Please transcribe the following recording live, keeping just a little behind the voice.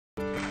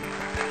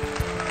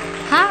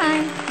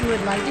Hi! We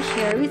would like to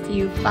share with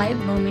you 5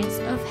 moments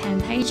of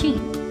hand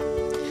hygiene.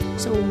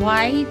 So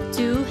why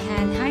do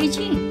hand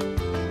hygiene?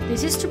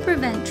 This is to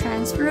prevent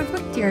transfer of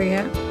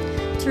bacteria,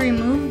 to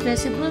remove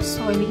visible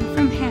soiling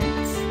from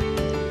hands.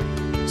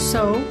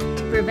 So,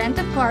 to prevent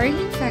acquiring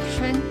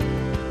infection,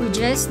 we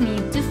just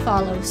need to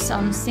follow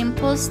some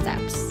simple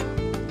steps.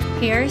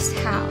 Here's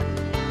how.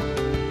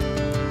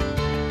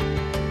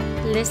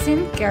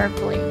 Listen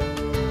carefully.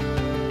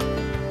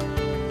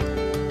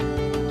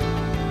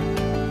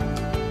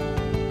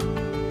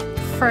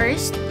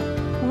 First,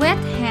 wet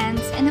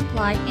hands and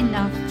apply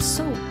enough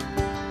soap.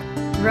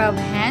 Rub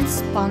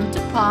hands palm to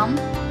palm,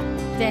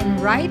 then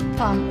right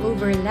palm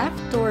over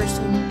left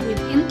dorsum with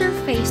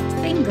interfaced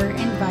finger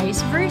and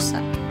vice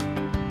versa.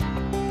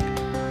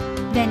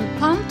 Then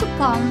palm to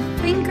palm,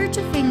 finger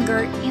to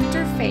finger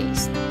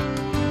interfaced.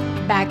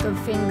 Back of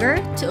finger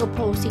to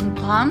opposing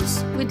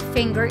palms with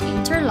finger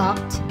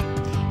interlocked.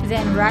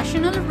 Then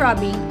rational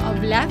rubbing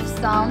of left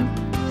thumb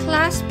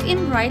clasped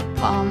in right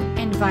palm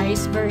and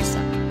vice versa.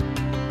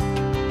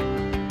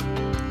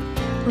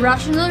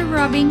 Rational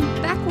rubbing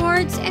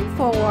backwards and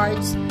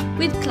forwards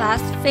with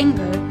clasped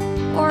finger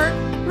or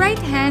right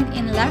hand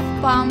in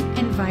left palm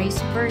and vice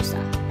versa.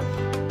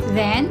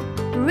 Then,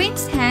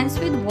 rinse hands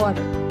with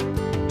water.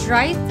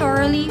 Dry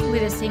thoroughly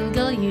with a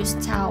single-use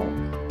towel.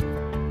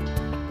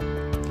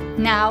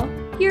 Now,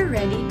 you're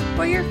ready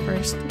for your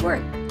first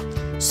work.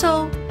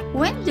 So,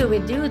 when do we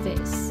do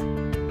this?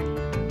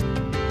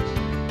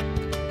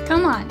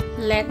 Come on,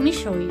 let me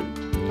show you.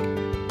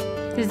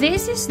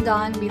 This is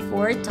done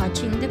before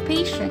touching the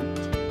patient.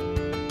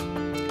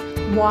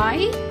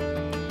 Why?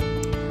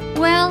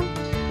 Well,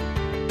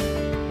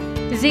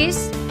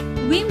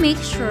 we make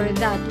sure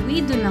that we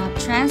do not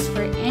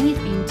transfer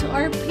anything to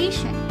our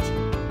patient.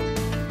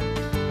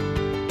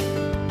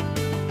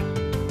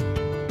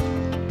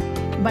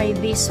 By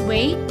this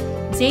way,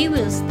 they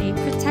will stay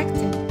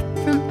protected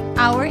from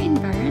our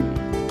environment.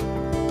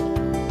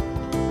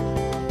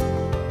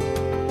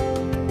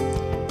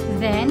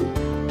 Then,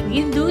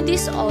 we do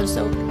this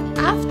also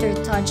after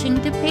touching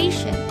the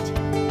patient.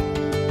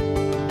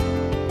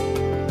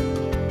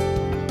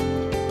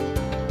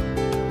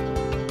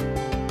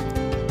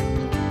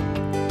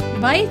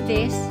 By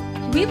this,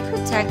 we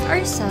protect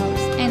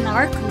ourselves and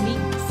our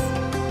colleagues,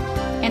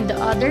 and the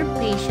other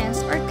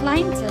patients or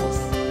clientele.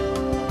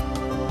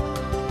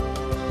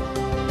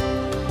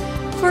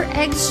 For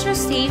extra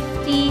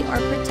safety or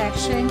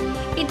protection,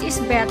 it is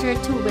better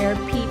to wear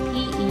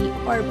PPE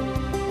or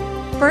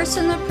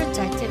personal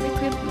protective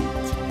equipment,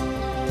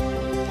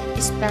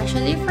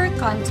 especially for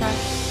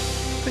contact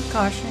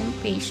precaution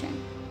patient.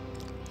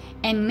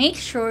 And make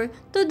sure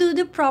to do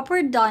the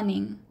proper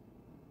donning.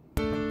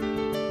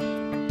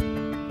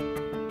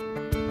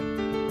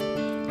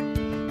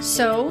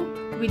 So,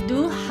 we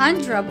do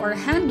hand rub or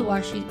hand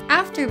washing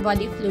after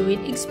body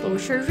fluid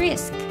exposure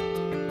risk.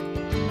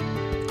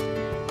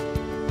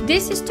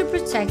 This is to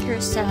protect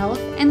yourself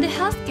and the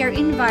healthcare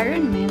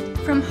environment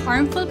from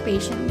harmful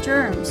patient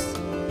germs.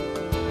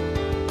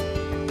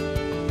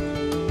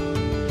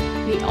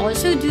 We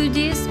also do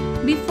this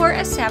before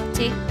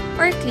aseptic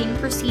or clean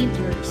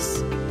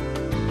procedures.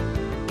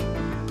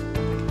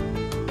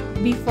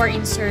 Before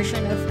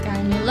insertion of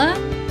cannula,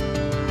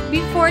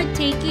 before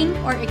taking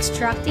or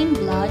extracting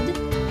blood,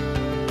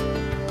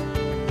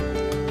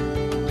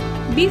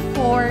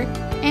 before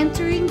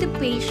entering the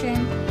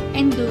patient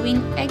and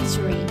doing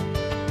X-ray.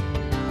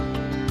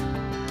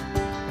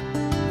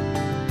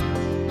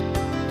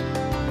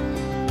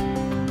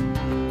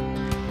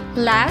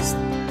 Last,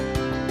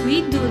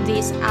 we do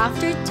this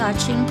after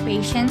touching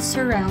patient's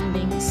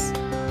surroundings.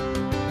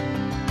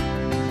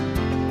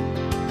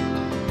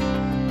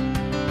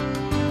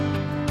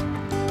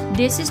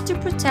 This is to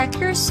protect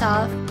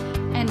yourself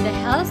and the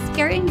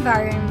healthcare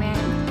environment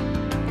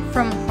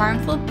from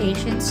harmful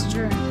patients'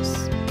 germs.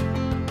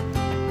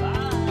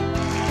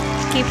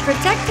 Keep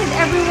protected,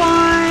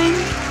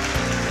 everyone!